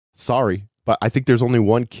Sorry, but I think there's only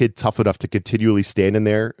one kid tough enough to continually stand in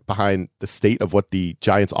there behind the state of what the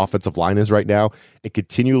Giants' offensive line is right now and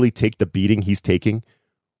continually take the beating he's taking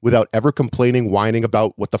without ever complaining, whining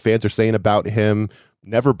about what the fans are saying about him,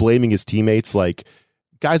 never blaming his teammates. Like,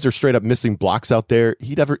 guys are straight up missing blocks out there.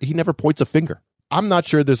 He never points a finger. I'm not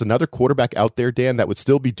sure there's another quarterback out there, Dan, that would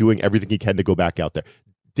still be doing everything he can to go back out there.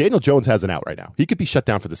 Daniel Jones has an out right now. He could be shut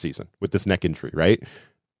down for the season with this neck injury, right?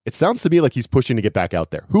 It sounds to me like he's pushing to get back out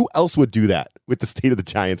there. Who else would do that with the state of the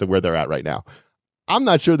Giants and where they're at right now? I'm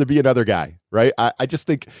not sure there'd be another guy, right? I just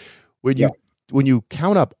think when you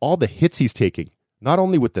count up all the hits he's taking, not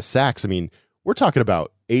only with the sacks, I mean, we're talking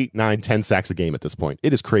about 8, 9, 10 sacks a game at this point.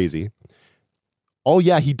 It is crazy. Oh,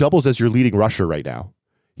 yeah, he doubles as your leading rusher right now.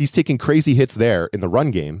 He's taking crazy hits there in the run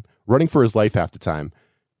game, running for his life half the time.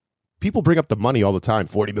 People bring up the money all the time,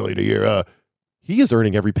 $40 million a year. He is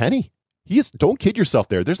earning every penny. Don't kid yourself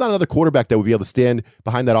there. There's not another quarterback that would be able to stand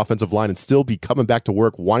behind that offensive line and still be coming back to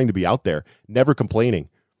work, wanting to be out there, never complaining.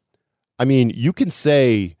 I mean, you can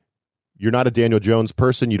say you're not a Daniel Jones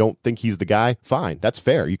person. You don't think he's the guy. Fine. That's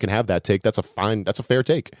fair. You can have that take. That's a fair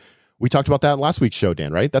take. We talked about that in last week's show,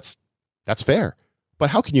 Dan, right? That's fair.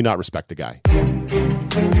 But how can you not respect the guy?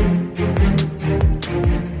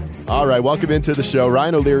 All right, welcome into the show.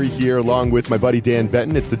 Ryan O'Leary here along with my buddy Dan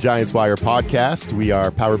Benton. It's the Giants Wire podcast. We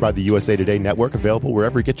are powered by the USA Today Network, available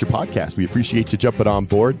wherever you get your podcast. We appreciate you jumping on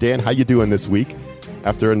board. Dan, how you doing this week?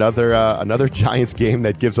 After another Giants game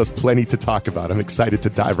that gives us plenty to talk about. I'm excited to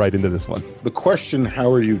dive right into this one. The question,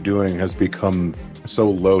 how are you doing, has become so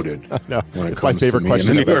loaded. No, it's my favorite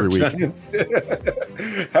question of every week.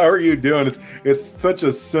 How are you doing? It's such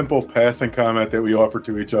a simple passing comment that we offer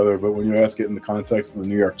to each other, but when you ask it in the context of the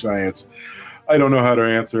New York Giants, I don't know how to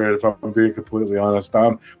answer it, if I'm being completely honest.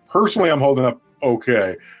 Personally, I'm holding up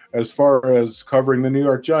okay. As far as covering the New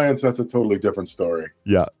York Giants, that's a totally different story.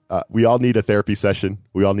 Yeah, we all need a therapy session.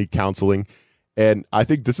 We all need counseling. And I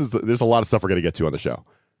think there's a lot of stuff we're going to get to on the show.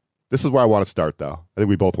 This is where I want to start, though. I think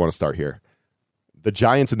we both want to start here. The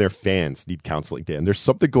Giants and their fans need counseling, Dan. There's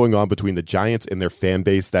something going on between the Giants and their fan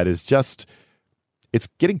base that is just, it's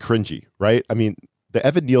getting cringy, right? I mean, the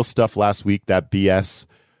Evan Neal stuff last week, that BS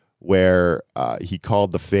where he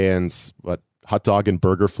called the fans, hot dog and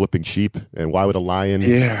burger flipping sheep, and why would a lion,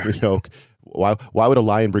 why would a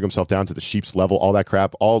lion bring himself down to the sheep's level? All that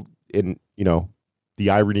crap, all in, the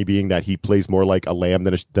irony being that he plays more like a lamb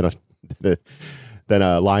than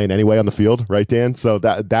a lion anyway on the field, right, Dan? So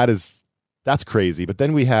that's crazy. But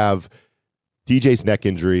then we have DJ's neck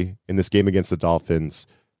injury in this game against the Dolphins.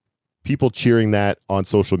 People cheering that on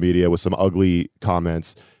social media with some ugly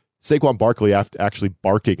comments. Saquon Barkley actually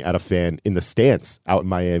barking at a fan in the stands out in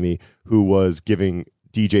Miami who was giving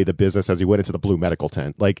DJ the business as he went into the blue medical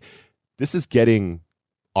tent. Like, this is getting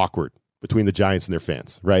awkward between the Giants and their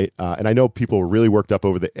fans, right? And I know people were really worked up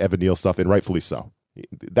over the Evan Neal stuff, and rightfully so.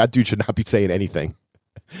 That dude should not be saying anything,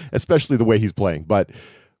 especially the way he's playing. But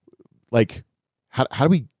like, how do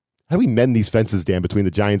we mend these fences, Dan, between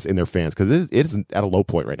the Giants and their fans? Because it is at a low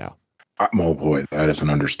point right now. Oh boy, that is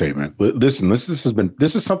an understatement. Listen, this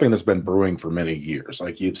is something that's been brewing for many years.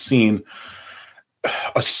 Like, you've seen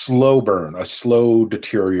a slow burn, a slow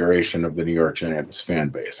deterioration of the New York Giants fan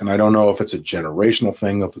base. And I don't know if it's a generational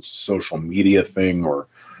thing, if it's a social media thing, or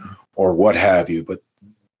what have you, but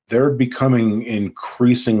they're becoming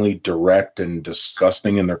increasingly direct and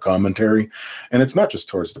disgusting in their commentary. And it's not just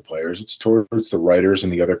towards the players, it's towards the writers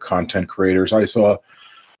and the other content creators. I think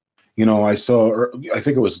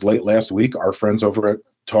it was late last week, our friends over at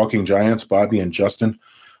Talking Giants, Bobby and Justin,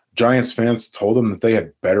 Giants fans told them that they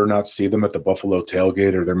had better not see them at the Buffalo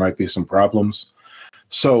tailgate or there might be some problems.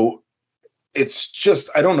 So it's just,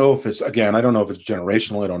 I don't know if it's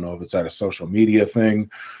generational. I don't know if it's at a social media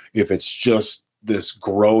thing, if it's just this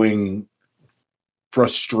growing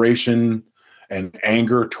frustration and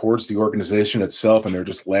anger towards the organization itself, and they're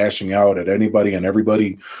just lashing out at anybody and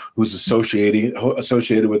everybody who's associated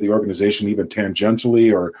with the organization, even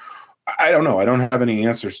tangentially, or I don't know. I don't have any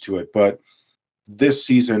answers to it, but this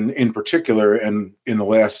season in particular, and in the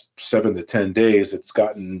last 7 to 10 days, it's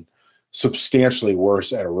gotten substantially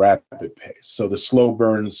worse at a rapid pace. So the slow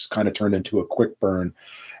burns kind of turned into a quick burn.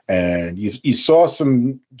 And you saw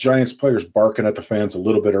some Giants players barking at the fans a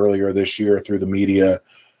little bit earlier this year through the media,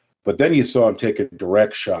 but then you saw them taking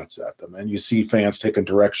direct shots at them, and you see fans taking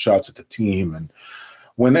direct shots at the team. And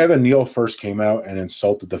when Evan Neal first came out and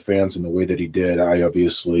insulted the fans in the way that he did, I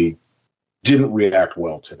obviously didn't react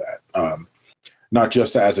well to that. Not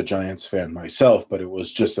just as a Giants fan myself, but it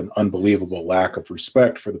was just an unbelievable lack of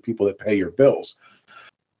respect for the people that pay your bills.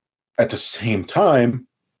 At the same time,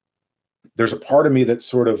 there's a part of me that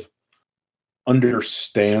sort of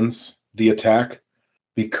understands the attack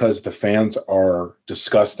because the fans are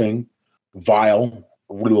disgusting, vile,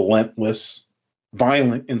 relentless,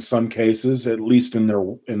 violent in some cases, at least in their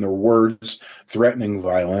words, threatening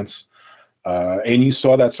violence. And you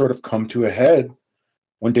saw that sort of come to a head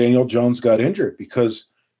when Daniel Jones got injured, because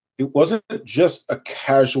it wasn't just a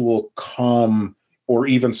casual, calm, or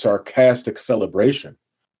even sarcastic celebration.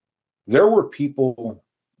 There were people,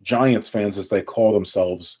 Giants fans as they call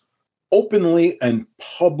themselves, openly and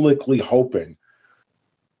publicly hoping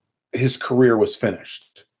his career was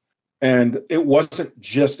finished. And it wasn't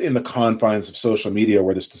just in the confines of social media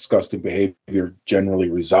where this disgusting behavior generally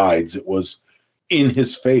resides. It was in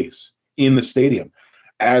his face, in the stadium,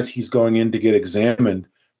 as he's going in to get examined,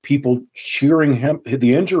 people cheering him,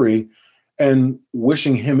 the injury, and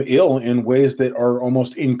wishing him ill in ways that are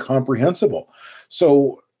almost incomprehensible.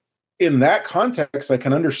 So in that context, I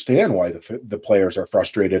can understand why the players are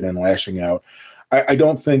frustrated and lashing out. I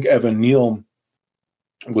don't think Evan Neal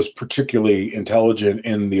was particularly intelligent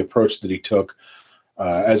in the approach that he took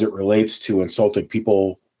as it relates to insulting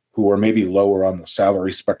people who are maybe lower on the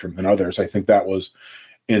salary spectrum than others. I think that was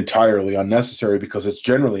entirely unnecessary, because it's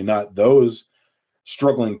generally not those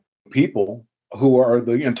struggling people who are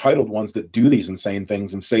the entitled ones that do these insane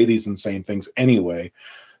things and say these insane things anyway.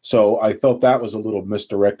 So I felt that was a little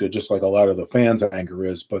misdirected, just like a lot of the fans' anger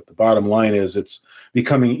is. But the bottom line is it's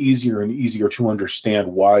becoming easier and easier to understand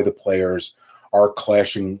why the players are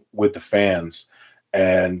clashing with the fans.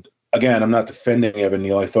 And again, I'm not defending Evan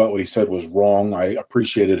Neal. I thought what he said was wrong. I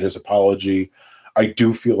appreciated his apology. I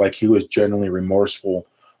do feel like he was genuinely remorseful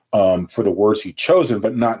for the words he'd chosen,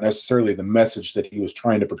 but not necessarily the message that he was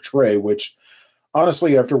trying to portray, which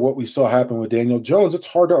honestly, after what we saw happen with Daniel Jones, it's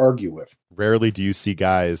hard to argue with. Rarely do you see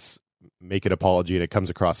guys make an apology and it comes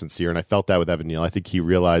across sincere. And I felt that with Evan Neal. I think he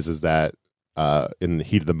realizes that in the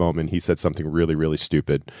heat of the moment, he said something really, really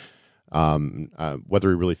stupid. Whether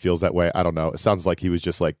he really feels that way, I don't know. It sounds like he was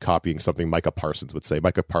just like copying something Micah Parsons would say.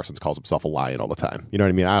 Micah Parsons calls himself a lion all the time. You know what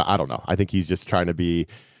I mean? I don't know. I think he's just trying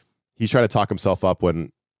to talk himself up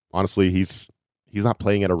when honestly he's not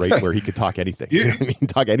playing at a rate where he could talk anything. You know what I mean?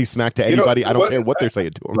 Talk any smack to anybody. I don't care what they're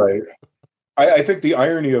saying to him. Right. I think the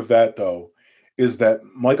irony of that, though, is that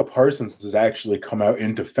Micah Parsons has actually come out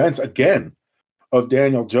in defense again of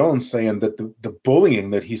Daniel Jones, saying that the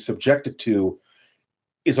bullying that he's subjected to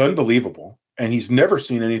is unbelievable, and he's never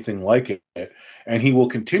seen anything like it. And he will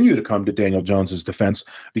continue to come to Daniel Jones's defense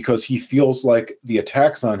because he feels like the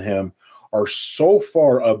attacks on him are so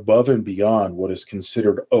far above and beyond what is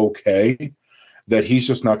considered okay that he's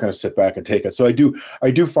just not going to sit back and take it. So I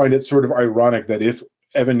do find it sort of ironic that if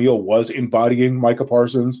Evan Neal was embodying Micah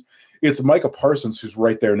Parsons, it's Micah Parsons who's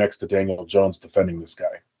right there next to Daniel Jones defending this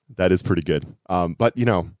guy. That is pretty good. But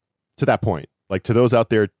to that point, like to those out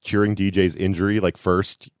there cheering DJ's injury, like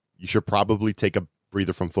first, you should probably take a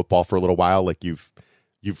breather from football for a little while. Like you've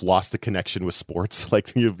lost the connection with sports.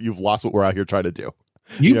 Like you've lost what we're out here trying to do.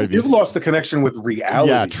 You've lost the connection with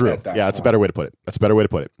reality. Yeah, true. Yeah, it's a better way to put it. That's a better way to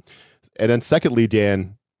put it. And then secondly,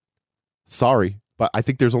 Dan, sorry, but I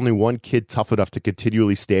think there's only one kid tough enough to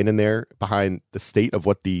continually stand in there behind the state of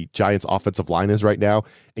what the Giants offensive line is right now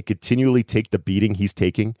and continually take the beating he's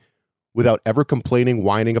taking without ever complaining,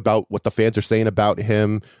 whining about what the fans are saying about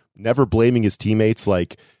him, never blaming his teammates.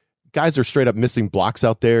 Like guys are straight up missing blocks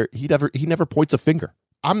out there. He never points a finger.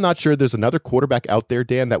 I'm not sure there's another quarterback out there,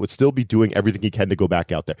 Dan, that would still be doing everything he can to go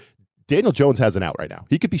back out there. Daniel Jones has an out right now.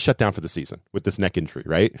 He could be shut down for the season with this neck injury,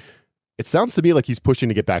 right? It sounds to me like he's pushing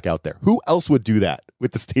to get back out there. Who else would do that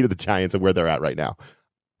with the state of the Giants and where they're at right now?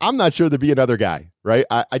 I'm not sure there'd be another guy, right?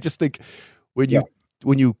 I just think when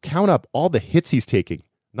you count up all the hits he's taking,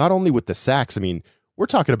 not only with the sacks, I mean, we're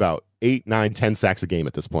talking about 8, 9, 10 sacks a game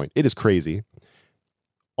at this point. It is crazy.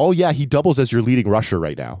 Oh, yeah, he doubles as your leading rusher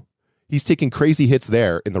right now. He's taking crazy hits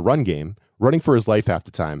there in the run game, running for his life half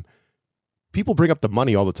the time. People bring up the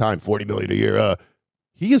money all the time, $40 million a year.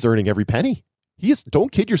 He is earning every penny.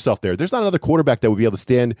 Don't kid yourself there. There's not another quarterback that would be able to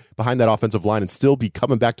stand behind that offensive line and still be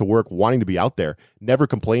coming back to work, wanting to be out there, never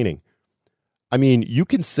complaining. I mean, you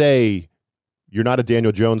can say you're not a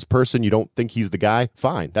Daniel Jones person. You don't think he's the guy.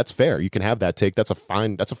 Fine. That's fair. You can have that take. That's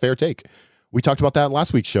a fair take. We talked about that in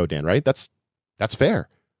last week's show, Dan, right? That's fair.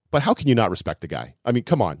 But how can you not respect the guy? I mean,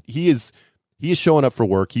 come on. He is showing up for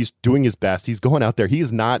work. He's doing his best. He's going out there. He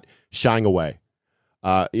is not shying away.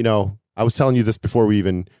 I was telling you this before we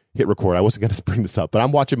even hit record. I wasn't going to bring this up, but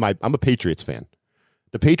I'm a Patriots fan.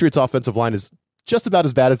 The Patriots offensive line is just about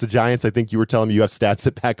as bad as the Giants. I think you were telling me you have stats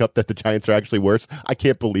that back up that the Giants are actually worse. I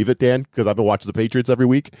can't believe it, Dan, because I've been watching the Patriots every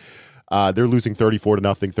week. They're losing 34-0,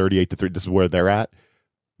 38-3. This is where they're at.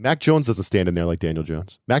 Mac Jones doesn't stand in there like Daniel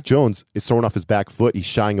Jones. Mac Jones is throwing off his back foot. He's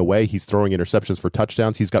shying away. He's throwing interceptions for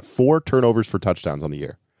touchdowns. He's got 4 turnovers for touchdowns on the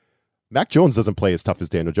year. Mac Jones doesn't play as tough as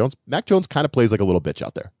Daniel Jones. Mac Jones kind of plays like a little bitch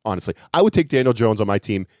out there, honestly. I would take Daniel Jones on my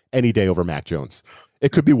team any day over Mac Jones.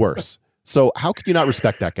 It could be worse. So how could you not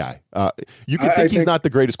respect that guy? You could think he's not the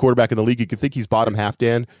greatest quarterback in the league. You could think he's bottom half,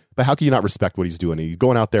 Dan, but how can you not respect what he's doing? He's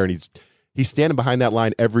going out there and he's standing behind that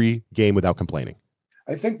line every game without complaining.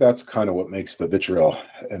 I think that's kind of what makes the vitriol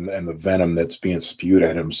and the venom that's being spewed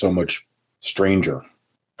at him so much stranger,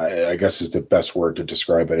 I guess is the best word to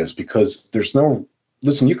describe it, is because there's no,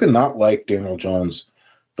 listen, you cannot like Daniel Jones,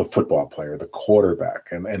 the football player, the quarterback,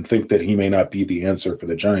 and think that he may not be the answer for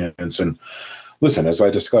the Giants. And listen, as I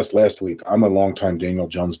discussed last week, I'm a longtime Daniel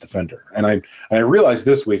Jones defender. And I realized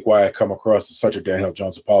this week why I come across as such a Daniel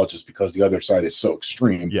Jones apologist, because the other side is so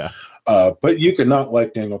extreme. Yeah. But you could not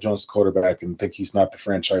like Daniel Jones, the quarterback, and think he's not the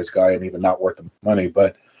franchise guy and even not worth the money.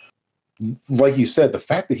 But like you said, the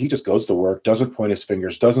fact that he just goes to work, doesn't point his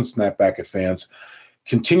fingers, doesn't snap back at fans,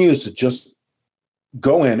 continues to just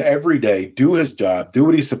go in every day, do his job, do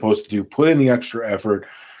what he's supposed to do, put in the extra effort,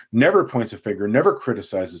 never points a finger, never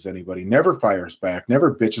criticizes anybody, never fires back,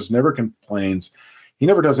 never bitches, never complains. He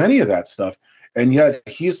never does any of that stuff. And yet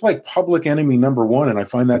he's like public enemy number one. And I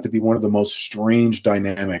find that to be one of the most strange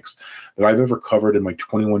dynamics that I've ever covered in my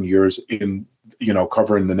 21 years in,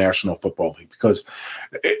 covering the National Football League, because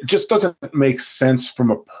it just doesn't make sense from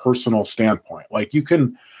a personal standpoint. Like, you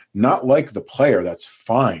can not like the player, that's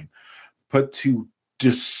fine, but to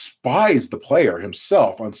despise the player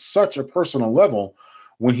himself on such a personal level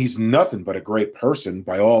when he's nothing but a great person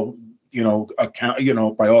by all,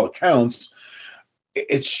 by all accounts,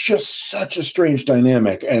 it's just such a strange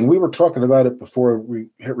dynamic. And we were talking about it before we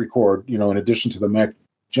hit record, in addition to the Mac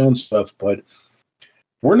Jones stuff, but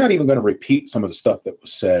we're not even going to repeat some of the stuff that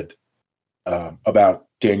was said about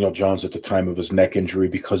Daniel Jones at the time of his neck injury,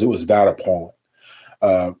 because it was that appalling.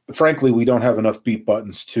 Frankly, we don't have enough beat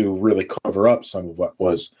buttons to really cover up some of what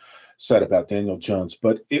was said about Daniel Jones,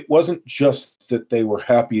 but it wasn't just that they were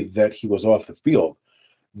happy that he was off the field.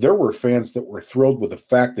 There were fans that were thrilled with the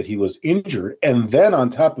fact that he was injured, and then on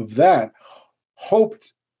top of that,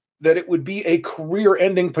 hoped that it would be a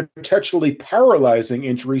career-ending, potentially paralyzing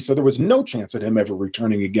injury, so there was no chance at him ever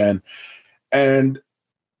returning again. And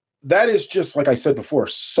that is just, like I said before,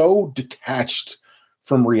 so detached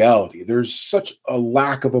from reality. There's such a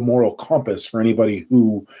lack of a moral compass for anybody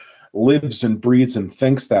who lives and breathes and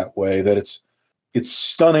thinks that way that it's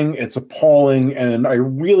stunning, it's appalling, and I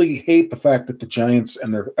really hate the fact that the Giants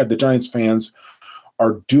and the Giants fans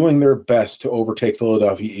are doing their best to overtake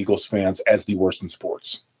Philadelphia Eagles fans as the worst in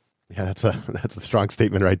sports. Yeah, that's a strong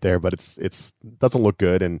statement right there, but it's doesn't look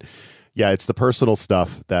good. And yeah, it's the personal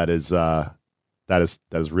stuff that is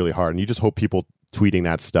really hard. And you just hope people tweeting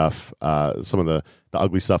that stuff, some of the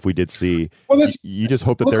ugly stuff we did see. Well, you just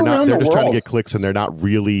hope that they're just trying to get clicks, and they're not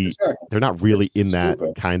really in that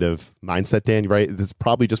kind of mindset, Dan, right? This is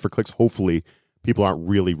probably just for clicks. Hopefully people aren't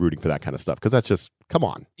really rooting for that kind of stuff, because that's just, come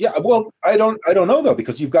on. Yeah, well, I don't know though,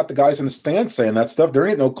 because you've got the guys in the stands saying that stuff. There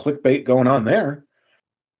ain't no clickbait going on there.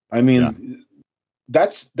 I mean, yeah.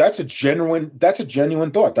 That's a genuine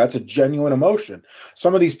thought. That's a genuine emotion.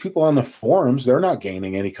 Some of these people on the forums, they're not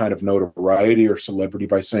gaining any kind of notoriety or celebrity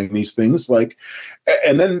by saying these things. Like,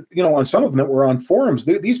 and then, on some of them that were on forums,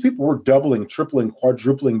 these people were doubling, tripling,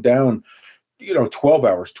 quadrupling down, 12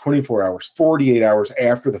 hours, 24 hours, 48 hours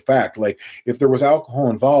after the fact. Like, if there was alcohol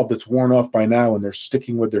involved, it's worn off by now, and they're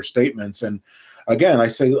sticking with their statements. And again, I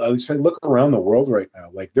say, look around the world right now.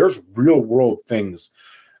 Like, there's real world things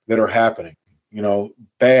that are happening.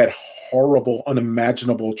 Bad, horrible,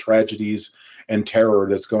 unimaginable tragedies and terror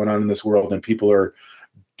that's going on in this world, and people are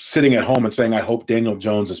sitting at home and saying, I hope Daniel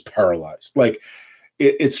Jones is paralyzed. Like,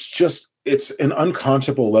 it's an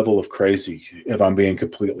unconscionable level of crazy, if I'm being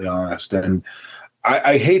completely honest. And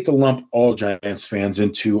I hate to lump all Giants fans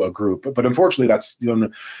into a group, but unfortunately that's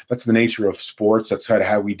the nature of sports. That's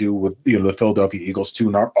how we do with the Philadelphia Eagles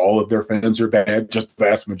too. Not all of their fans are bad, just the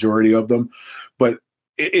vast majority of them. But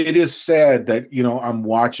it is sad that, I'm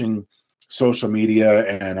watching social media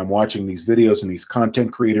and I'm watching these videos and these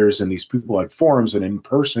content creators and these people on forums and in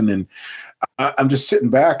person, and I'm just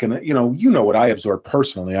sitting back and, what I absorb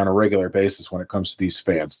personally on a regular basis when it comes to these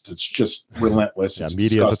fans. It's just relentless. Yeah, it's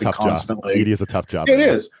media is a tough job. Media is a tough job. It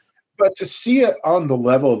is. But to see it on the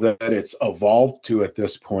level that it's evolved to at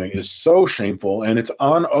this point is so shameful, and it's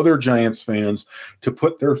on other Giants fans to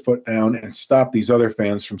put their foot down and stop these other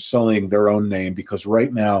fans from sullying their own name, because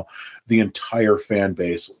right now the entire fan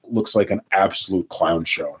base looks like an absolute clown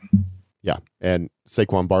show. Yeah, and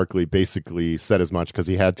Saquon Barkley basically said as much, because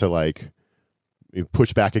he had to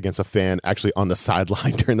push back against a fan actually on the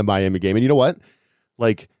sideline during the Miami game. And you know what?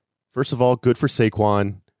 Like, first of all, good for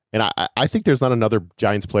Saquon. And I think there's not another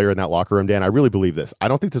Giants player in that locker room, Dan. I really believe this. I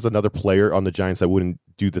don't think there's another player on the Giants that wouldn't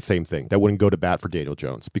do the same thing, that wouldn't go to bat for Daniel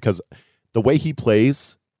Jones, because the way he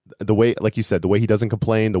plays, the way, like you said, the way he doesn't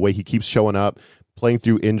complain, the way he keeps showing up, playing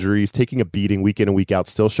through injuries, taking a beating week in and week out,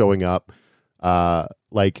 still showing up,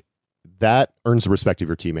 like that earns the respect of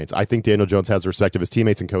your teammates. I think Daniel Jones has the respect of his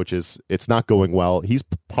teammates and coaches. It's not going well. He's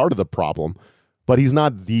part of the problem, but he's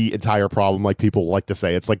not the entire problem like people like to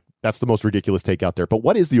say. It's like, that's the most ridiculous take out there. But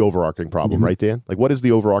what is the overarching problem, right, Dan? Like, what is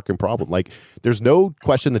the overarching problem? Like, there's no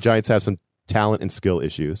question the Giants have some talent and skill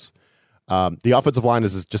issues. The offensive line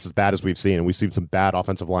is just as bad as we've seen, and we've seen some bad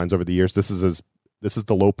offensive lines over the years. This is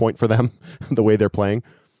the low point for them, the way they're playing.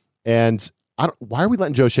 And why are we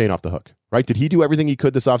letting Joe Schoen off the hook, right? Did he do everything he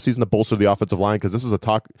could this offseason to bolster the offensive line? Because this was a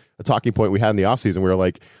talking point we had in the offseason. We were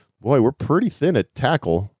like, boy, we're pretty thin at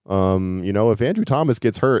tackle. If Andrew Thomas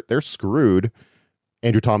gets hurt, they're screwed.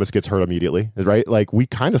 Andrew Thomas gets hurt immediately, right? Like, we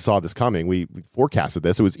kind of saw this coming. We forecasted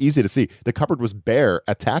this. It was easy to see. The cupboard was bare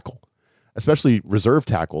at tackle, especially reserve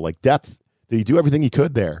tackle, like depth. Did he do everything he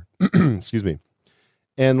could there? Excuse me.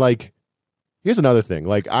 And, like, here's another thing.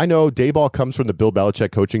 Like, I know Daboll comes from the Bill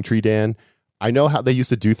Belichick coaching tree, Dan. I know how they used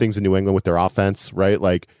to do things in New England with their offense, right?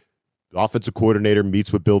 Like, the offensive coordinator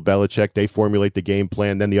meets with Bill Belichick. They formulate the game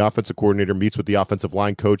plan. Then the offensive coordinator meets with the offensive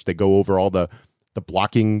line coach. They go over all the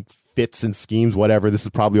blocking fits and schemes, whatever. This is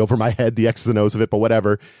probably over my head, the X's and O's of it, but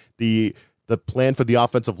whatever. The plan for the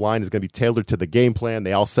offensive line is going to be tailored to the game plan.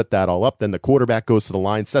 They all set that all up. Then the quarterback goes to the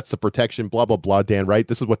line, sets the protection, blah, blah, blah, Dan, right?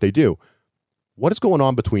 This is what they do. What is going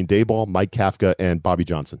on between Daboll, Mike Kafka, and Bobby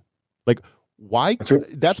Johnson? Like, why?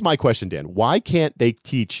 That's my question, Dan. Why can't they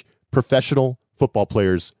teach professional football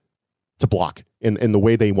players to block in the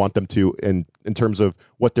way they want them to in terms of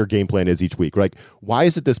what their game plan is each week? Like, why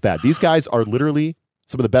is it this bad? These guys are literally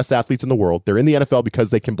some of the best athletes in the world. They're in the NFL because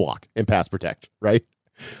they can block and pass protect, right?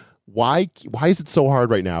 Why is it so hard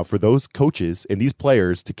right now for those coaches and these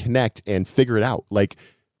players to connect and figure it out? Like,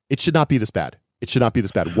 it should not be this bad. It should not be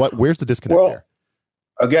this bad. Where's the disconnect there?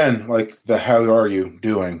 Again, like the "how are you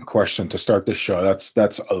doing" question to start this show.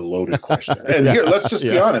 That's a loaded question. And here, let's just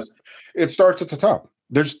be honest. It starts at the top.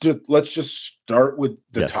 Let's just start with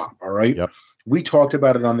the top. All right. Yep. We talked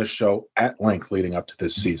about it on the show at length leading up to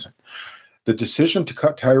this season. The decision to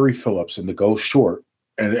cut Tyree Phillips and to go short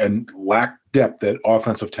and lack depth at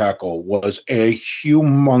offensive tackle was a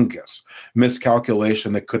humongous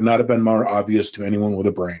miscalculation that could not have been more obvious to anyone with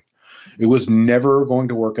a brain. It was never going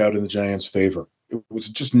to work out in the Giants' favor. It was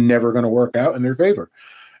just never going to work out in their favor.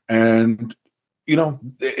 And,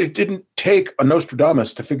 it didn't take a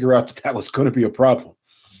Nostradamus to figure out that was going to be a problem.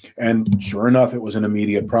 And sure enough, it was an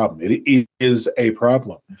immediate problem. It is a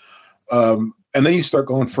problem. And then you start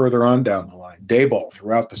going further on down the line. Daboll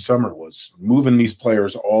throughout the summer was moving these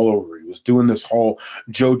players all over. He was doing this whole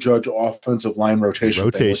Joe Judge offensive line rotation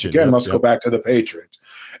thing, which again must go back to the Patriots.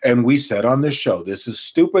 And we said on this show, this is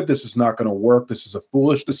stupid. This is not going to work. This is a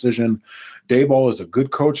foolish decision. Daboll is a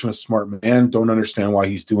good coach and a smart man. Don't understand why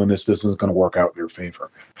he's doing this. This isn't going to work out in their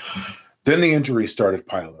favor. Then the injuries started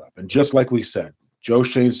piling up. And just like we said, Joe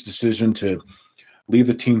Schoen's decision to leave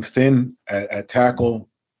the team thin at tackle,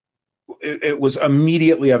 it was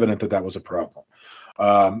immediately evident that was a problem.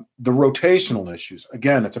 The rotational issues,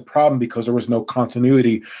 again, it's a problem because there was no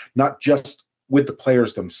continuity, not just with the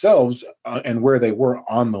players themselves and where they were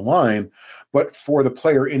on the line, but for the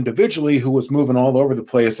player individually who was moving all over the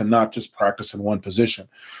place and not just practicing one position.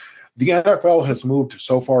 The NFL has moved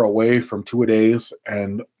so far away from two-a-days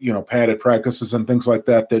and, padded practices and things like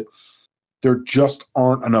that there just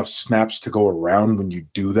aren't enough snaps to go around when you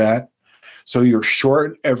do that. So you're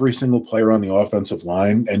short every single player on the offensive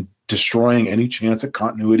line and destroying any chance at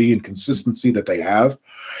continuity and consistency that they have.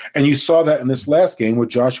 And you saw that in this last game with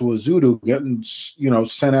Joshua Ezeudu getting,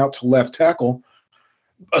 sent out to left tackle,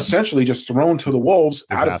 essentially just thrown to the wolves,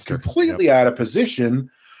 completely out of position.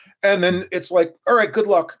 And then it's like, all right, good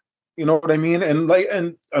luck. You know what I mean?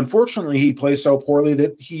 And unfortunately, he plays so poorly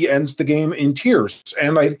that he ends the game in tears.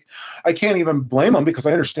 And I can't even blame him because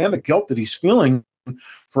I understand the guilt that he's feeling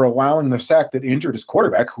for allowing the sack that injured his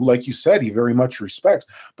quarterback, who, like you said, he very much respects.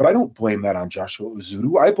 But I don't blame that on Joshua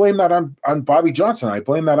Ezeudu. I blame that on Bobby Johnson. I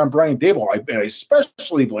blame that on Brian Daboll. I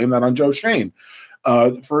especially blame that on Joe Schoen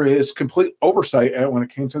for his complete oversight when it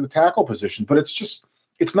came to the tackle position. But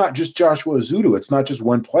it's not just Joshua Ezeudu. It's not just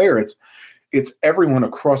one player. it's everyone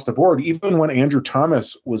across the board. Even when Andrew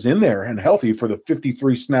Thomas was in there and healthy for the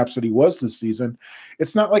 53 snaps that he was this season,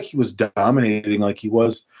 it's not like he was dominating like he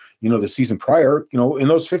was, the season prior. In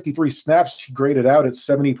those 53 snaps, he graded out at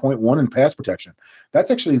 70.1 in pass protection.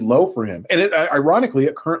 That's actually low for him. And ironically,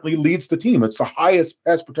 it currently leads the team. It's the highest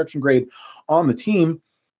pass protection grade on the team.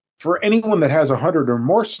 For anyone that has 100 or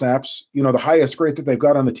more snaps, the highest grade that they've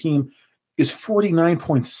got on the team is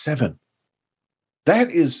 49.7.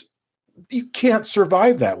 That is, you can't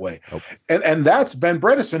survive that way. Nope. And that's Ben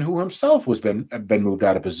Bredeson, who himself was been moved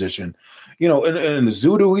out of position. And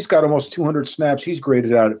Zudu, he's got almost 200 snaps. He's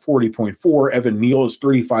graded out at 40.4. Evan Neal is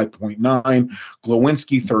 35.9.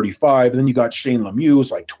 Glowinski, 35. Then you got Shane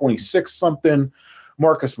Lemieux, like 26 something.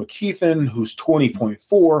 Marcus McKeithen, who's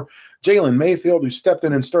 20.4. Jalen Mayfield, who stepped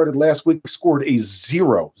in and started last week, scored a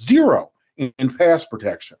 0 in pass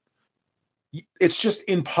protection. It's just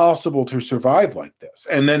impossible to survive like this.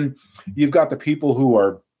 And then you've got the people who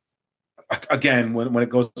are, again, when it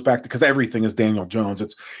goes back to, because everything is Daniel Jones,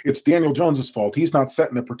 it's Daniel Jones's fault. He's not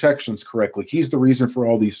setting the protections correctly. He's the reason for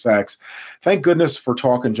all these sacks. Thank goodness for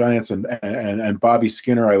Talking Giants and Bobby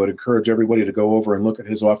Skinner. I would encourage everybody to go over and look at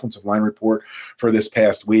his offensive line report for this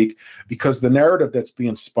past week, because the narrative that's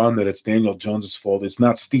being spun that it's Daniel Jones's fault is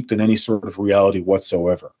not steeped in any sort of reality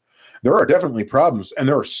whatsoever. There are definitely problems, and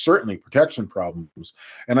there are certainly protection problems.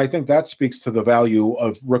 And I think that speaks to the value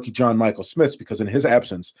of rookie John Michael Schmitz, because in his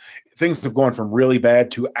absence, things have gone from really bad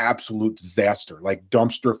to absolute disaster, like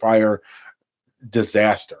dumpster fire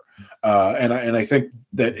disaster. And I think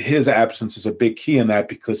that his absence is a big key in that,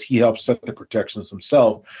 because he helps set the protections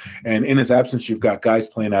himself. And in his absence, you've got guys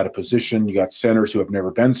playing out of position. You got centers who have never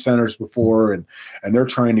been centers before, and they're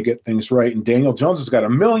trying to get things right. And Daniel Jones has got a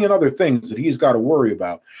million other things that he's got to worry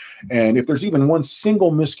about. And if there's even one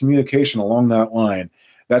single miscommunication along that line,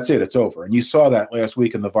 that's it. It's over. And you saw that last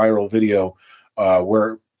week in the viral video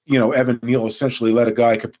where, Evan Neal essentially let a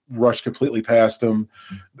guy rush completely past him.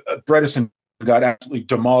 Bredeson got absolutely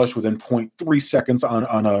demolished within 0.3 seconds on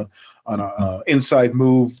a inside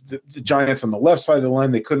move. The Giants on the left side of the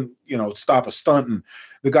line, they couldn't, stop a stunt, and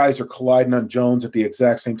the guys are colliding on Jones at the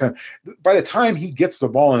exact same time. By the time he gets the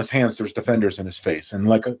ball in his hands, there's defenders in his face, and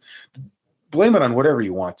blame it on whatever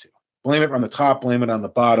you want to. Blame it on the top, blame it on the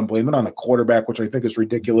bottom, blame it on the quarterback, which I think is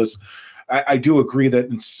ridiculous. I do agree that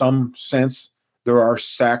in some sense there are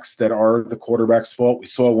sacks that are the quarterback's fault. We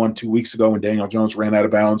saw one 2 weeks ago when Daniel Jones ran out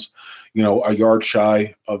of bounds, a yard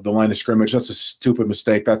shy of the line of scrimmage. That's a stupid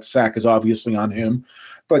mistake. That sack is obviously on him,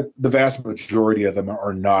 but the vast majority of them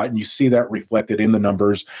are not. And you see that reflected in the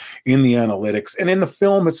numbers, in the analytics, and in the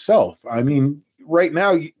film itself. I mean, right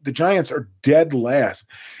now, the Giants are dead last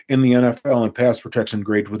in the NFL in pass protection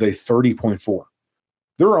grade with a 30.4.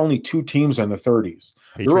 There are only 2 teams in the 30s.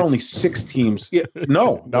 Patriots? There are only 6 teams. Yeah,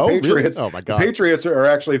 no, no, Patriots. Really? Oh my God. The Patriots are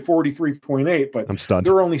actually 43.8, but I'm stunned.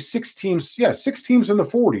 There are only 6 teams. Yeah, 6 teams in the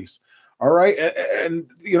 40s. All right, and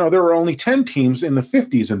there are only 10 teams in the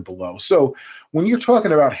 50s and below. So when you're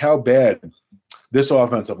talking about how bad this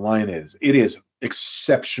offensive line is, it is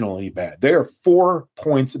exceptionally bad. They are 4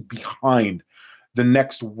 points behind the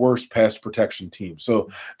next worst pass protection team. So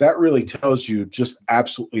that really tells you just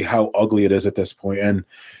absolutely how ugly it is at this point. And,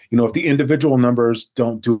 if the individual numbers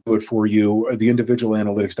don't do it for you, or the individual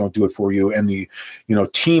analytics don't do it for you, and the,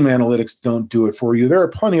 team analytics don't do it for you, there are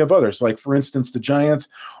plenty of others. Like, for instance, the Giants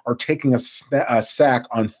are taking a sack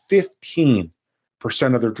on 15%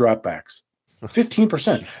 of their dropbacks.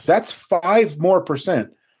 15%. That's 5 more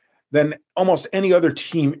percent than almost any other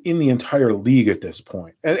team in the entire league at this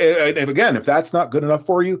point. And again, if that's not good enough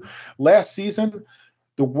for you, last season,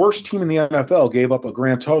 the worst team in the NFL gave up a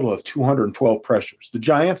grand total of 212 pressures. The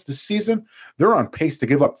Giants this season, they're on pace to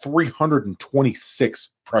give up 326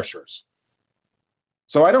 pressures.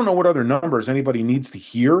 So I don't know what other numbers anybody needs to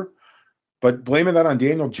hear, but blaming that on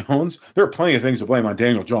Daniel Jones, there are plenty of things to blame on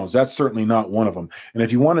Daniel Jones. That's certainly not one of them. And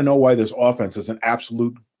if you want to know why this offense is an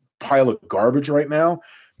absolute pile of garbage right now,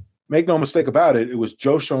 make no mistake about it, it was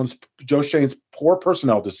Joe Shane's poor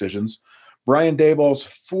personnel decisions, Brian Daboll's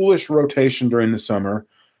foolish rotation during the summer,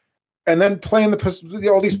 and then playing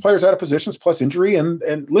all these players out of positions plus injury. And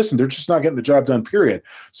listen, they're just not getting the job done, period.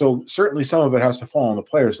 So certainly some of it has to fall on the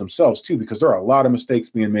players themselves too, because there are a lot of mistakes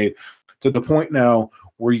being made to the point now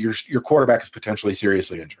where your quarterback is potentially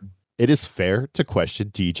seriously injured. It is fair to question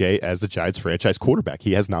DJ as the Giants franchise quarterback.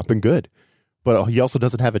 He has not been good, but he also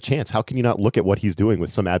doesn't have a chance. How can you not look at what he's doing with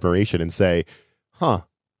some admiration and say,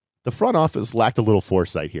 the front office lacked a little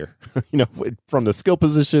foresight here, from the skill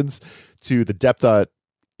positions to the depth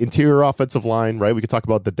interior offensive line, right? We could talk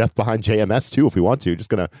about the depth behind JMS too if we want to. We're just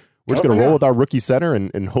gonna roll with our rookie center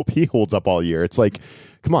and hope he holds up all year. It's like,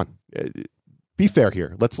 come on. be fair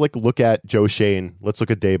here. Let's look at Joe Shane. Let's look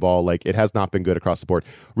at Daboll. Like, it has not been good across the board.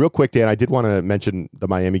 Real quick, Dan, I did want to mention the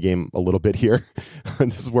Miami game a little bit here.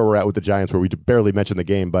 This is where we're at with the Giants, where we barely mentioned the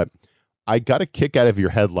game, but I got a kick out of your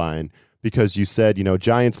headline because you said,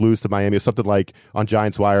 Giants lose to Miami. Something like on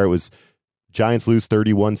Giants Wire, it was Giants lose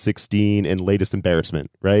 31-16 in latest embarrassment,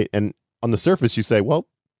 right? And on the surface, you say, well,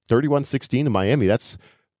 31-16 in Miami, it's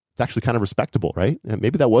actually kind of respectable, right? And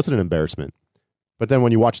maybe that wasn't an embarrassment. But then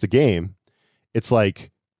when you watch the game, it's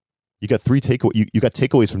like you got you got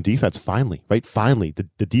takeaways from defense finally, right? Finally,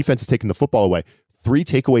 the defense is taking the football away. 3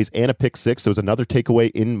 takeaways and a pick six. So it was another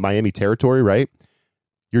takeaway in Miami territory, right?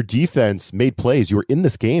 Your defense made plays. You were in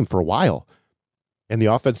this game for a while. And the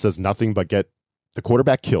offense does nothing but get the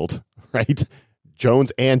quarterback killed, right?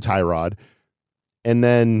 Jones and Tyrod. And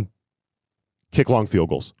then kick long field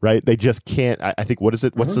goals, right? They just can't. I think, what is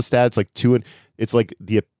it? What's the stat? It's like it's like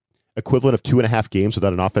the equivalent of 2.5 games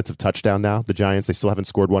without an offensive touchdown now. The Giants, they still haven't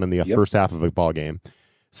scored one in the first half of a ball game.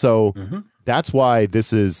 So that's why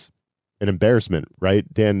this is an embarrassment, right?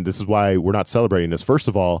 Dan, this is why we're not celebrating this. First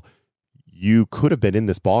of all, you could have been in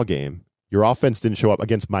this ball game. Your offense didn't show up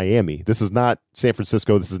against Miami. This is not San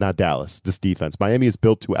Francisco. This is not Dallas, this defense. Miami is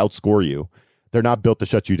built to outscore you. They're not built to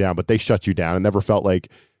shut you down, but they shut you down. It never felt like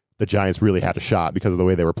the Giants really had a shot because of the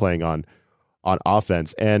way they were playing on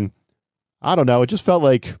offense. And I don't know, it just felt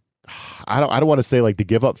like, I don't want to say like the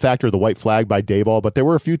give up factor, the white flag by Daboll, but there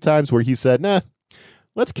were a few times where he said, nah,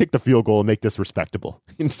 let's kick the field goal and make this respectable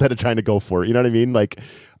instead of trying to go for it. You know what I mean? Like,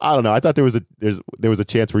 I don't know. I thought there was a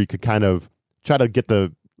chance where you could kind of try to get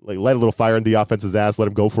let a little fire in the offense's ass, let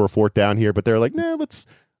him go for a 4th down here, but they're like, nah, let's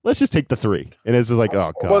just take the 3. And it's just like,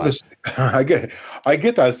 oh God. Well, I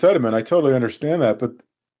get that sentiment. I totally understand that, but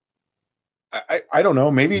I don't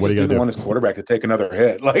know. Maybe he just didn't want his quarterback to take another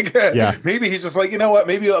hit. Like, maybe he's just like, you know what?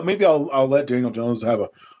 Maybe I'll let Daniel Jones have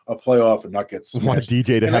a playoff and not get smashed. Want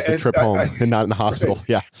DJ to have to trip home and not in the hospital. Right.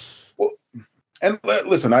 Yeah. Well, and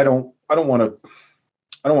listen, I don't want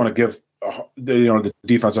to give the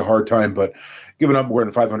defense a hard time, but giving up more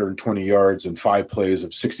than 520 yards and 5 plays of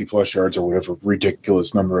 60+ yards or whatever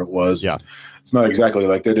ridiculous number it was. Yeah. It's not exactly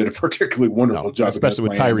like they did a particularly wonderful job. Especially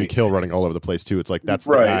with Tyreek Hill running all over the place too. It's like, that's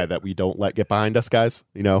the guy that we don't let get behind us, guys,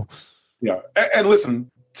 Yeah. And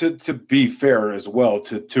listen, to be fair as well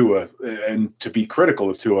to Tua and to be critical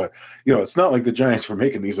of Tua, it's not like the Giants were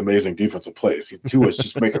making these amazing defensive plays. Tua's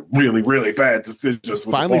just making really, really bad decisions.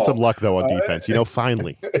 Finally, some luck though on defense.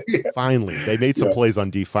 Finally, finally they made some plays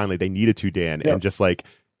on D. Finally, they needed to, Dan, and just like,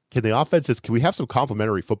 can the offense can we have some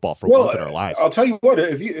complimentary football for once in our lives? I'll tell you what,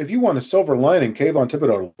 if you want a silver lining, Kayvon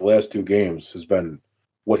Thibodeau the last 2 games has been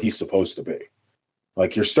what he's supposed to be.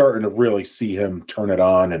 Like, you're starting to really see him turn it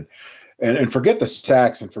on and forget the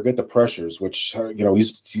sacks and forget the pressures, which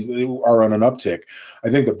he's are on an uptick.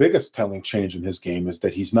 I think the biggest telling change in his game is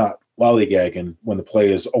that he's not lollygagging when the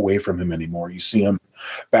play is away from him anymore. You see him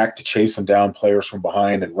back to chasing down players from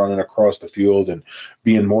behind and running across the field and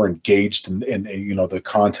being more engaged in the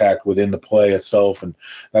contact within the play itself, and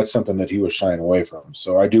that's something that he was shying away from.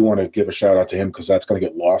 So I do want to give a shout out to him because that's going to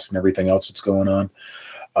get lost in everything else that's going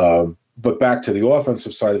on. But back to the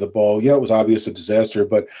offensive side of the ball, it was obvious a disaster,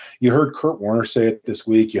 but you heard Kurt Warner say it this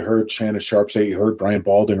week. You heard Shannon Sharp say it. You heard Brian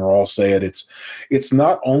Baldinger all say it. It's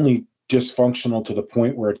not only dysfunctional to the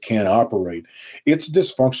point where it can't operate. It's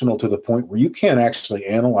dysfunctional to the point where you can't actually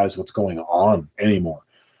analyze what's going on anymore.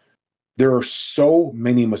 There are so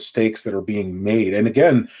many mistakes that are being made. And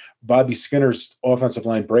again, Bobby Skinner's offensive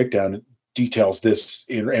line breakdown details this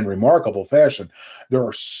in remarkable fashion. There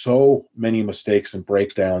are so many mistakes and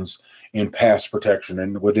breakdowns in pass protection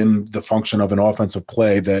and within the function of an offensive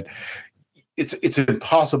play that it's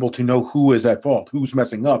impossible to know who is at fault, who's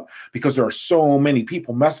messing up, because there are so many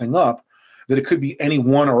people messing up that it could be any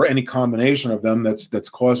one or any combination of them that's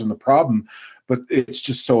causing the problem. But it's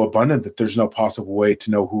just so abundant that there's no possible way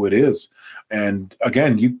to know who it is. And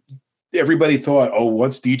again, everybody thought,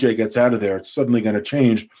 once DJ gets out of there, it's suddenly going to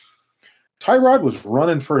change. Tyrod was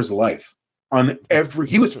running for his life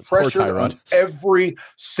he was pressured on every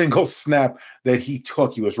single snap that he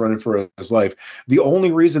took. He was running for his life. The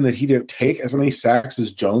only reason that he didn't take as many sacks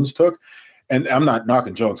as Jones took, and I'm not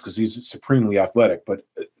knocking Jones because he's supremely athletic, but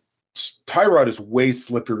Tyrod is way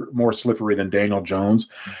more slippery than Daniel Jones.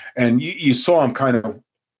 And you saw him kind of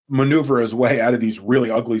maneuver his way out of these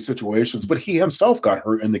really ugly situations, but he himself got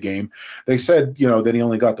hurt in the game. They said, that he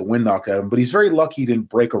only got the wind knocked out of him, but he's very lucky he didn't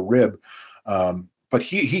break a rib. But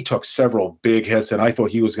he took several big hits, and I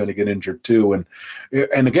thought he was going to get injured too. And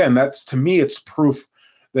again, that's, to me, it's proof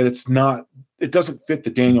that it doesn't fit the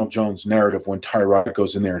Daniel Jones narrative when Tyrod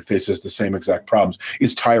goes in there and faces the same exact problems.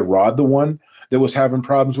 Is Tyrod the one that was having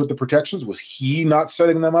problems with the protections? Was he not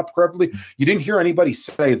setting them up correctly? You didn't hear anybody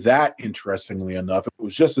say that, interestingly enough. It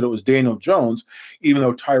was just that it was Daniel Jones, even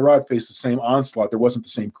though Tyrod faced the same onslaught, there wasn't the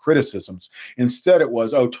same criticisms. Instead, it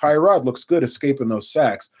was, oh, Tyrod looks good escaping those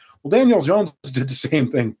sacks. Well, Daniel Jones did the same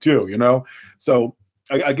thing too, So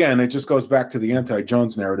again, it just goes back to the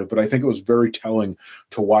anti-Jones narrative, but I think it was very telling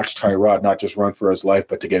to watch Tyrod not just run for his life,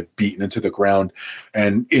 but to get beaten into the ground.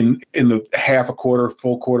 And in the half a quarter,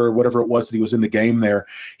 full quarter, whatever it was that he was in the game there,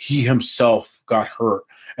 he himself got hurt.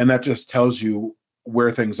 And that just tells you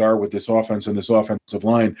where things are with this offense and this offensive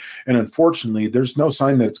line. And unfortunately, there's no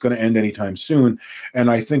sign that it's going to end anytime soon.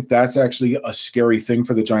 And I think that's actually a scary thing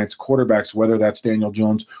for the Giants quarterbacks, whether that's Daniel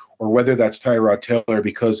Jones or whether that's Tyrod Taylor,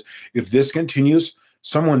 because if this continues,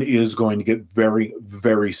 someone is going to get very,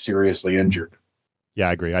 very seriously injured. Yeah,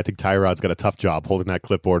 I agree. I think Tyrod's got a tough job holding that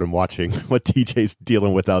clipboard and watching what TJ's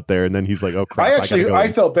dealing with out there. And then he's like, oh, crap.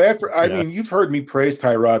 I felt bad for, I mean, you've heard me praise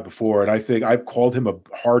Tyrod before, and I think I've called him a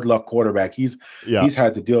hard luck quarterback. He's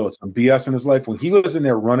had to deal with some BS in his life. When he was in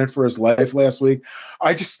there running for his life last week,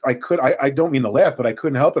 I don't mean to laugh, but I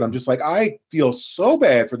couldn't help it. I'm just like, I feel so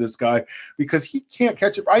bad for this guy because he can't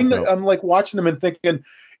catch it. I'm like watching him and thinking,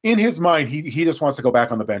 in his mind, he just wants to go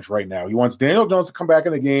back on the bench right now. He wants Daniel Jones to come back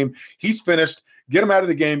in the game. He's finished. Get him out of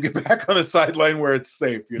the game. Get back on the sideline where it's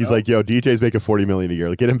safe. He's like, yo, DJ's making $40 million a year.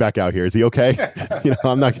 Like, get him back out here. Is he okay?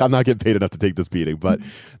 I'm not getting paid enough to take this beating. But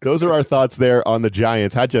those are our thoughts there on the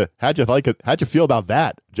Giants. How'd you feel about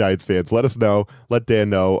that, Giants fans? Let us know. Let Dan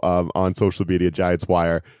know on social media, Giants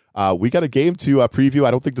Wire. We got a game to preview.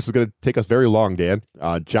 I don't think this is going to take us very long, Dan.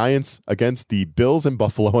 Giants against the Bills in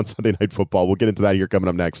Buffalo on Sunday Night Football. We'll get into that here coming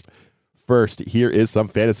up next. First, here is some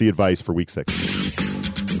fantasy advice for Week 6.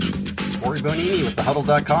 Corey Bonini with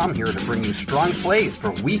thehuddle.com here to bring you strong plays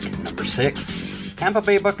for week number 6. Tampa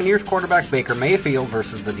Bay Buccaneers quarterback Baker Mayfield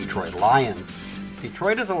versus the Detroit Lions.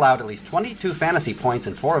 Detroit has allowed at least 22 fantasy points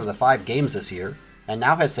in 4 of the 5 games this year, and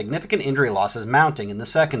now has significant injury losses mounting in the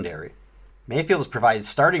secondary. Mayfield has provided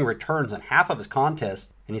starting returns in half of his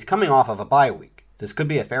contests, and he's coming off of a bye week. This could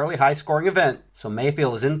be a fairly high-scoring event, so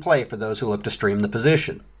Mayfield is in play for those who look to stream the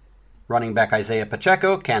position. Running back Isaiah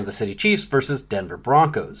Pacheco, Kansas City Chiefs versus Denver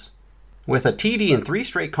Broncos. With a TD in 3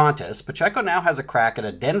 straight contests, Pacheco now has a crack at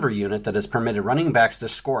a Denver unit that has permitted running backs to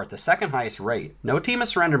score at the second highest rate. No team has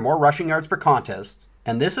surrendered more rushing yards per contest,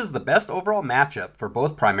 and this is the best overall matchup for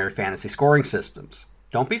both primary fantasy scoring systems.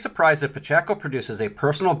 Don't be surprised if Pacheco produces a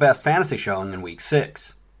personal best fantasy showing in Week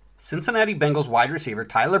 6. Cincinnati Bengals wide receiver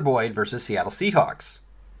Tyler Boyd versus Seattle Seahawks.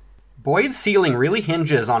 Boyd's ceiling really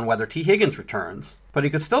hinges on whether T. Higgins returns, but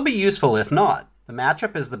he could still be useful if not. The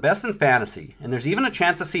matchup is the best in fantasy, and there's even a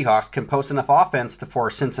chance the Seahawks can post enough offense to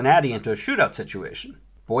force Cincinnati into a shootout situation.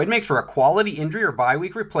 Boyd makes for a quality injury or bye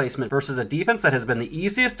week replacement versus a defense that has been the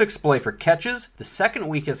easiest to exploit for catches, the second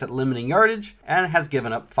weakest at limiting yardage, and has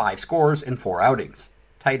given up 5 scores in 4 outings.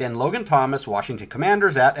 Tight end Logan Thomas, Washington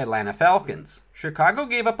Commanders at Atlanta Falcons. Chicago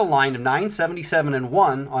gave up a line of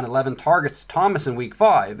 977-1 on 11 targets to Thomas in Week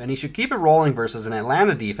 5, and he should keep it rolling versus an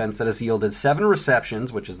Atlanta defense that has yielded 7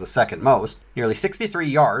 receptions, which is the second most, nearly 63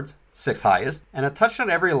 yards, 6th highest, and a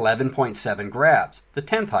touchdown every 11.7 grabs, the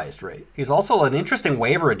 10th highest rate. He's also an interesting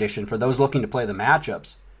waiver addition for those looking to play the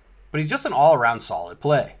matchups, but he's just an all-around solid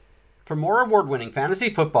play. For more award-winning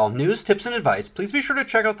fantasy football news, tips, and advice, please be sure to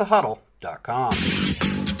check out thehuddle.com.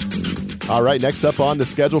 All right, next up on the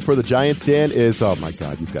schedule for the Giants, Dan, is, oh my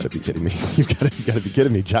God, you've got to be kidding me. You've got to be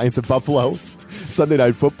kidding me. Giants at Buffalo, Sunday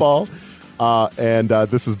Night Football. And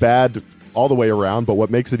this is bad all the way around, but what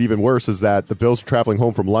makes it even worse is that the Bills are traveling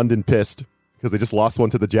home from London pissed because they just lost one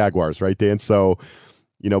to the Jaguars, right, Dan? So,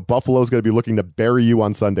 Buffalo's going to be looking to bury you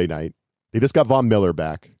on Sunday night. They just got Von Miller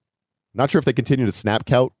back. Not sure if they continue to snap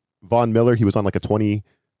count Von Miller. He was on like a 20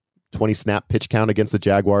 snap pitch count against the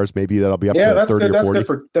Jaguars. Maybe that'll be up to 30 or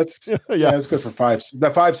 40. That's good for 5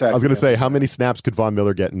 sacks. I was going to say, how many snaps could Von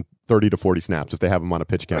Miller get in 30 to 40 snaps if they have him on a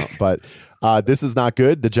pitch count? But this is not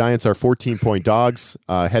good. The Giants are 14-point dogs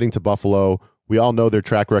heading to Buffalo. We all know their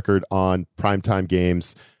track record on primetime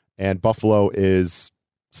games, and Buffalo is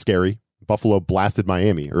scary. Buffalo blasted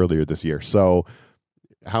Miami earlier this year. So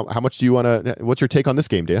how much do you want to? What's your take on this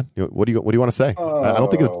game, Dan? What do you want to say? I don't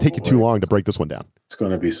think it'll take you too long to break this one down. It's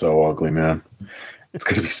going to be so ugly, man. It's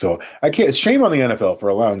going to be so. I can't. Shame on the NFL for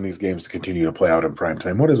allowing these games to continue to play out in prime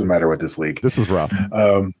time. What does it matter with this league? This is rough.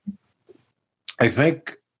 I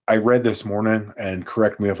think I read this morning, and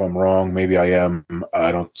correct me if I'm wrong. Maybe I am.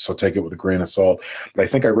 I don't. So take it with a grain of salt. But I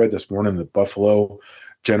think I read this morning that Buffalo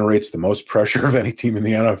generates the most pressure of any team in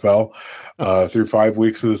the NFL through 5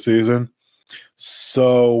 weeks of the season.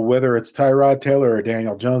 So whether it's Tyrod Taylor or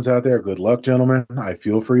Daniel Jones out there, good luck, gentlemen. I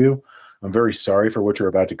feel for you. I'm very sorry for what you're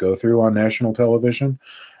about to go through on national television.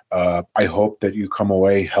 I hope that you come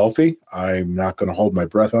away healthy. I'm not going to hold my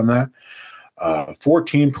breath on that.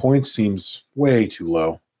 14 points seems way too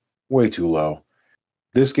low. Way too low.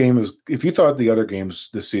 This game is, if you thought the other games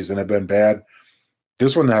this season have been bad,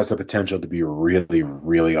 this one has the potential to be really,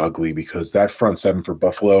 really ugly because that front seven for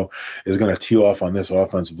Buffalo is going to tee off on this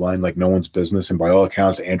offensive line like no one's business. And by all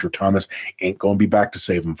accounts, Andrew Thomas ain't going to be back to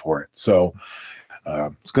save him for it. So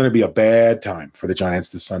it's going to be a bad time for the Giants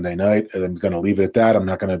this Sunday night. And I'm going to leave it at that. I'm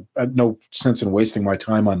not going to, no sense in wasting my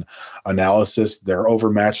time on analysis. They're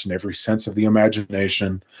overmatched in every sense of the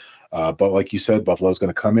imagination. But like you said, Buffalo's going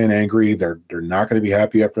to come in angry. They're not going to be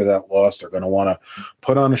happy after that loss. They're going to want to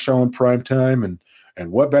put on a show in prime time.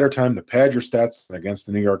 And what better time to pad your stats than against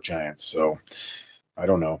the New York Giants? So I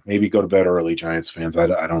don't know. Maybe go to bed early, Giants fans. I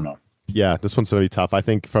don't know. Yeah, this one's going to be tough. I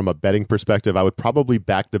think from a betting perspective, I would probably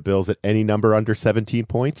back the Bills at any number under 17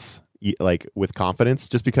 points, like with confidence,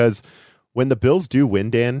 just because when the Bills do win,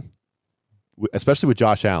 Dan, especially with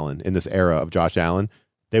Josh Allen in this era of Josh Allen,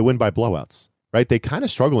 they win by blowouts, right? They kind of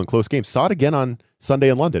struggle in close games. Saw it again on Sunday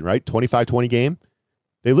in London, right? 25-20 game.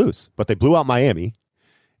 They lose, but they blew out Miami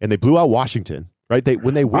and they blew out Washington, right?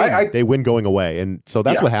 When they win, they win going away. And so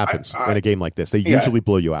that's what happens in a game like this. They usually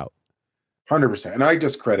blow you out. 100%. And I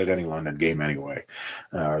discredit any London game anyway.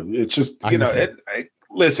 It's just,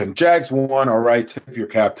 listen, Jags won, all right, tip your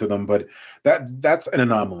cap to them, but that's an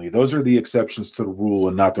anomaly. Those are the exceptions to the rule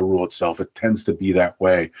and not the rule itself. It tends to be that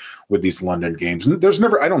way with these London games. There's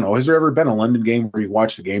never, I don't know, has there ever been a London game where you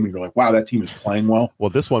watch the game and you're like, wow, that team is playing well? Well,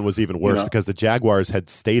 this one was even worse because the Jaguars had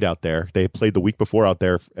stayed out there. They had played the week before out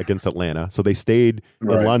there against Atlanta. So they stayed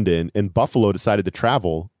in London, and Buffalo decided to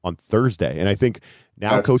travel on Thursday. And I think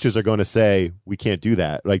now coaches are going to say, we can't do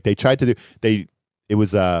that. Like they tried to do, it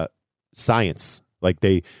was science. Like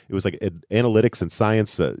it was like analytics and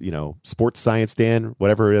science, sports science, Dan,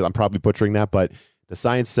 whatever it is. I'm probably butchering that, but the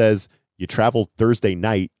science says you travel Thursday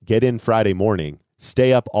night, get in Friday morning,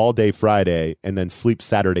 stay up all day Friday, and then sleep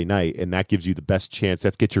Saturday night. And that gives you the best chance.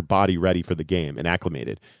 That's get your body ready for the game and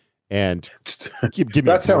acclimated. And give me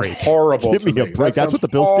that sounds horrible. Give me a break. That's what the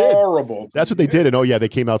Bills did. That's what they did. And they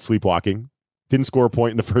came out sleepwalking. Didn't score a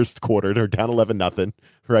point in the first quarter. They're down 11-0,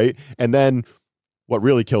 right? And then what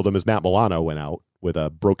really killed them is Matt Milano went out with a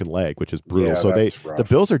broken leg, which is brutal. So the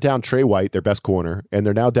Bills are down Trey White, their best corner, and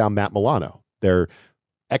they're now down Matt Milano, their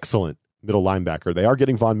excellent middle linebacker. They are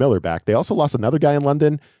getting Von Miller back. They also lost another guy in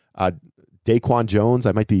London, Daquan Jones.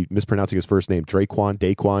 I might be mispronouncing his first name,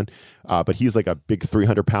 Daquan, but he's like a big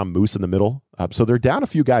 300-pound moose in the middle. So they're down a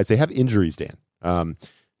few guys. They have injuries, Dan.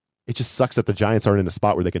 It just sucks that the Giants aren't in a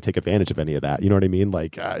spot where they can take advantage of any of that. You know what I mean?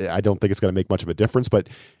 Like, I don't think it's going to make much of a difference, but,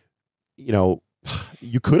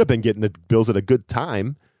 you could have been getting the Bills at a good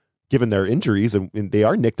time given their injuries, and they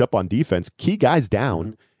are nicked up on defense. Key guys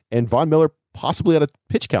down, and Von Miller possibly at a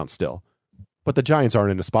pitch count still. But the Giants aren't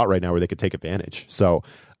in a spot right now where they could take advantage. So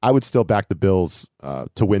I would still back the Bills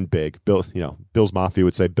to win big. Bills Mafia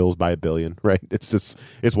would say Bills by $1 billion, right? It's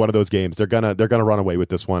one of those games. They're gonna run away with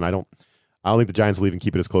this one. I don't think the Giants will even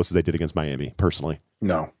keep it as close as they did against Miami, personally.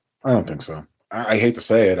 No, I don't think so. I hate to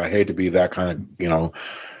say it. I hate to be that kind of,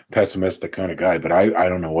 pessimistic kind of guy, but I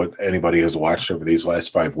don't know what anybody has watched over these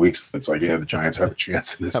last 5 weeks that's like, the Giants have a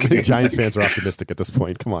chance in this game. How many Giants fans are optimistic at this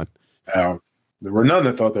point? Come on. There were none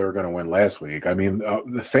that thought they were going to win last week. I mean,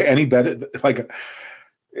 any bet, like,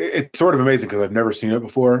 it's sort of amazing because I've never seen it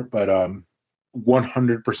before, but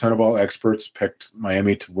 100% of all experts picked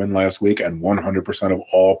Miami to win last week, and 100% of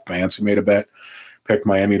all fans who made a bet picked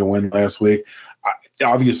Miami to win last week.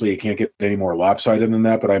 Obviously, it can't get any more lopsided than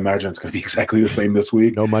that, but I imagine it's going to be exactly the same this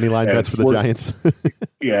week. No money line bets for the Giants.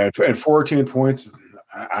 Yeah, at 14 points,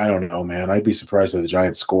 I don't know, man. I'd be surprised if the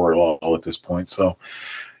Giants score at all at this point. So,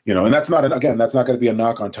 and that's not going to be a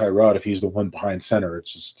knock on Tyrod if he's the one behind center.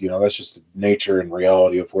 It's just, that's just the nature and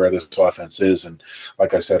reality of where this offense is. And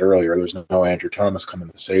like I said earlier, there's no Andrew Thomas coming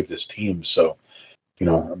to save this team. So, I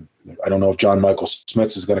don't know if John Michael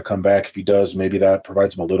Smith is going to come back. If he does, maybe that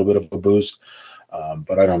provides him a little bit of a boost.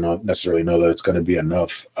 But I don't necessarily know that it's going to be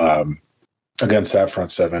enough against that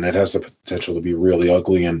front seven. It has the potential to be really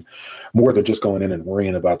ugly, and more than just going in and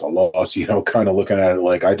worrying about the loss, kind of looking at it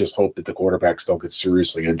like, I just hope that the quarterbacks don't get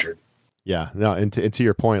seriously injured. Yeah, no, and to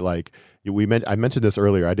your point, like I mentioned this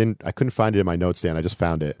earlier. I couldn't find it in my notes, Dan. I just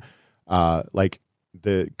found it. Like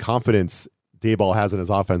the confidence Daboll has in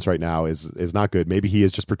his offense right now is not good. Maybe he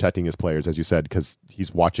is just protecting his players, as you said, because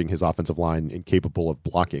he's watching his offensive line incapable of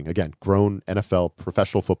blocking. Again, grown NFL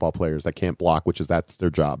professional football players that can't block, that's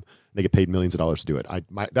their job. They get paid millions of dollars to do it.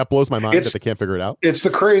 That blows my mind that they can't figure it out. It's the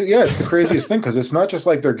craziest thing, because it's not just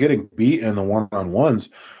like they're getting beat in the one-on-ones.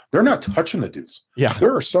 They're not touching the dudes. Yeah,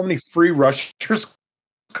 there are so many free rushers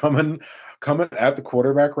coming at the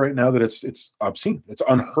quarterback right now that it's obscene. It's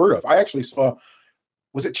unheard of. I actually saw,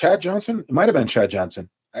 was it Chad Johnson? It might have been Chad Johnson.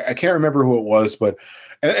 I can't remember who it was, but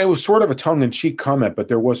and it was sort of a tongue-in-cheek comment, but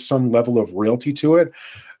there was some level of reality to it.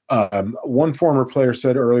 One former player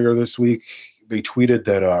said earlier this week, they tweeted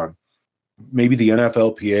that maybe the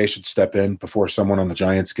NFLPA should step in before someone on the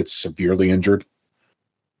Giants gets severely injured.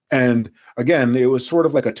 And again, it was sort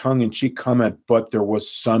of like a tongue-in-cheek comment, but there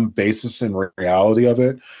was some basis in reality of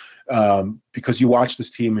it. Because you watch this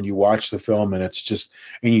team and you watch the film, and it's just,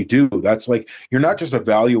 and you do, that's like, you're not just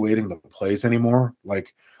evaluating the plays anymore.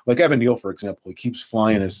 Like Evan Neal, for example, he keeps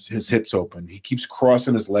flying his hips open. He keeps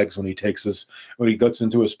crossing his legs when he gets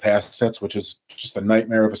into his pass sets, which is just a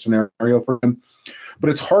nightmare of a scenario for him. But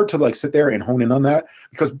it's hard to like sit there and hone in on that,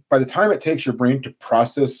 because by the time it takes your brain to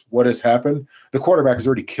process what has happened, the quarterback is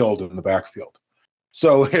already killed in the backfield.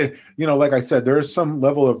 So, like I said, there is some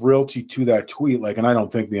level of reality to that tweet. And I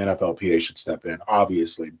don't think the NFLPA should step in,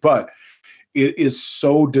 obviously, but it is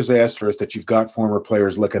so disastrous that you've got former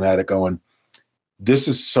players looking at it going, this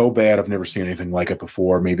is so bad. I've never seen anything like it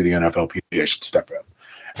before. Maybe the NFLPA should step in.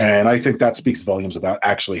 And I think that speaks volumes about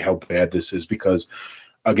actually how bad this is, because,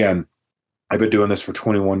 again, I've been doing this for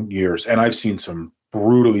 21 years, and I've seen some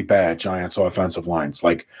brutally bad Giants offensive lines,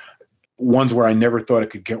 like ones where I never thought it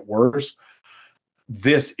could get worse.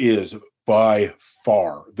 This is by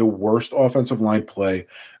far the worst offensive line play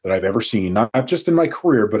that I've ever seen, not just in my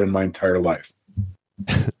career, but in my entire life.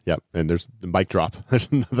 Yep, and there's the mic drop. There's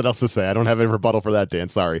nothing else to say. I don't have any rebuttal for that, Dan.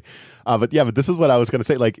 Sorry. But this is what I was going to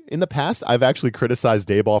say. In the past, I've actually criticized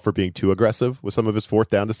Daboll for being too aggressive with some of his fourth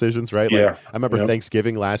down decisions, right? I remember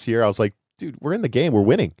Thanksgiving last year, I was like, dude, we're in the game. We're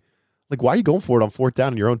winning. Why are you going for it on fourth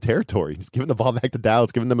down in your own territory? Just giving the ball back to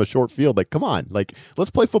Dallas, giving them a short field. Come on. Let's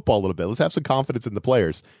play football a little bit. Let's have some confidence in the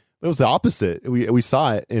players. But it was the opposite. We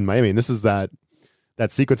saw it in Miami, and this is that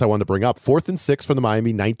sequence I wanted to bring up. 4th and 6 from the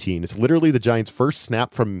Miami 19. It's literally the Giants' first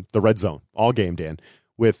snap from the red zone all game, Dan,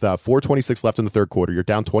 with 4:26 left in the third quarter. You're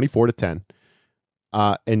down 24-10,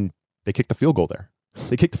 and they kicked the field goal there.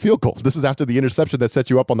 They kicked the field goal. This is after the interception that set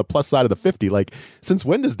you up on the plus side of the 50. Since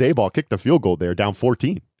when does Daboll kick the field goal there, down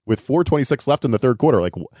 14? With 4:26 left in the third quarter?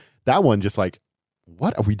 That one, just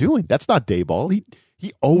what are we doing? That's not Daboll.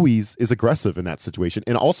 He always is aggressive in that situation.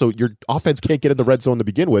 And also, your offense can't get in the red zone to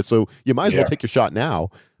begin with, so you might as well take your shot now.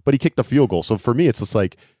 But he kicked the field goal. So for me, it's just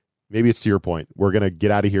maybe it's to your point. We're going to get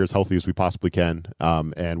out of here as healthy as we possibly can,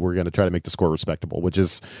 and we're going to try to make the score respectable, which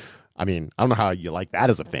is, I don't know how you like that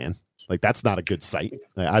as a fan. That's not a good sight.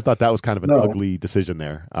 I thought that was kind of an ugly decision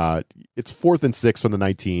there. It's 4th and 6 from the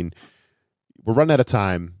 19. We're running out of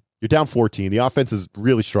time. You're down 14. The offense is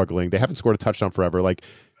really struggling. They haven't scored a touchdown forever.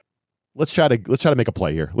 Let's try to make a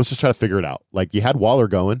play here. Let's just try to figure it out. You had Waller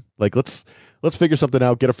going. Let's figure something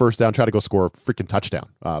out. Get a first down. Try to go score a freaking touchdown.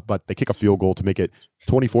 But they kick a field goal to make it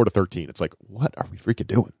 24-13. It's what are we freaking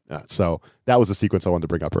doing? So that was the sequence I wanted to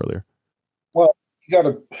bring up earlier. Well, you got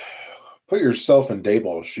to put yourself in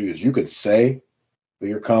Daboll's shoes. You could say that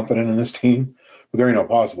you're confident in this team, but there ain't no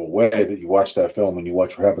possible way that you watch that film and you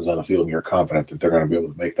watch what happens on the field and you're confident that they're going to be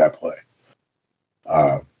able to make that play.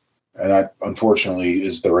 And that, unfortunately,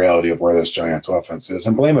 is the reality of where this Giants offense is.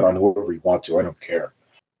 And blame it on whoever you want to. I don't care.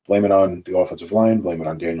 Blame it on the offensive line. Blame it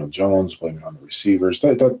on Daniel Jones. Blame it on the receivers.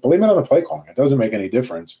 Blame it on the play calling. It doesn't make any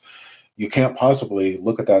difference. You can't possibly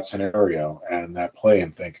look at that scenario and that play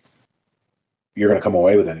and think you're going to come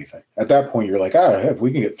away with anything. At that point, you're like, if we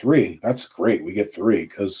can get 3, that's great. We get 3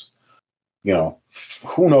 because,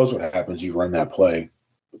 who knows what happens. You run that play.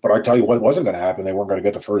 But I tell you what wasn't going to happen. They weren't going to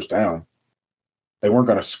get the first down. They weren't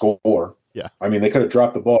going to score. Yeah. They could have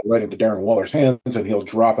dropped the ball right into Darren Waller's hands and he'll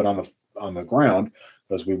drop it on the ground,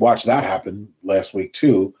 because we watched that happen last week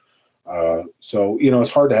too. So, it's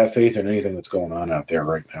hard to have faith in anything that's going on out there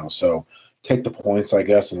right now. So take the points, I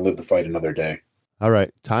guess, and live the fight another day. All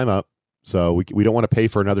right. Time up. So we don't want to pay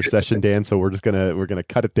for another session, Dan. So we're gonna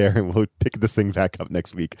cut it there, and we'll pick this thing back up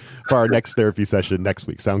next week for our next therapy session next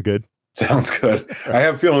week. Sound good? Sounds good. I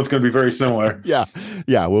have a feeling it's going to be very similar. Yeah.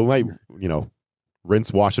 We might,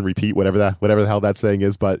 rinse, wash, and repeat, whatever the hell that saying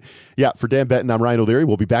is. But yeah, for Dan Benton, I'm Ryan O'Leary.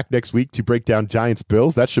 We'll be back next week to break down Giants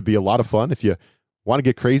Bills. That should be a lot of fun. If you want to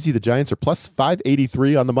get crazy, the Giants are plus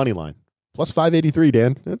 583 on the money line. Plus 583,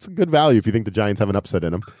 Dan. That's a good value if you think the Giants have an upset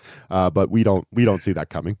in them. But we don't see that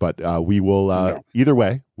coming. But we will either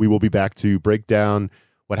way, we will be back to break down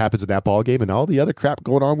what happens in that ball game and all the other crap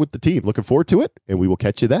going on with the team. Looking forward to it, and we will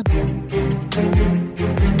catch you then.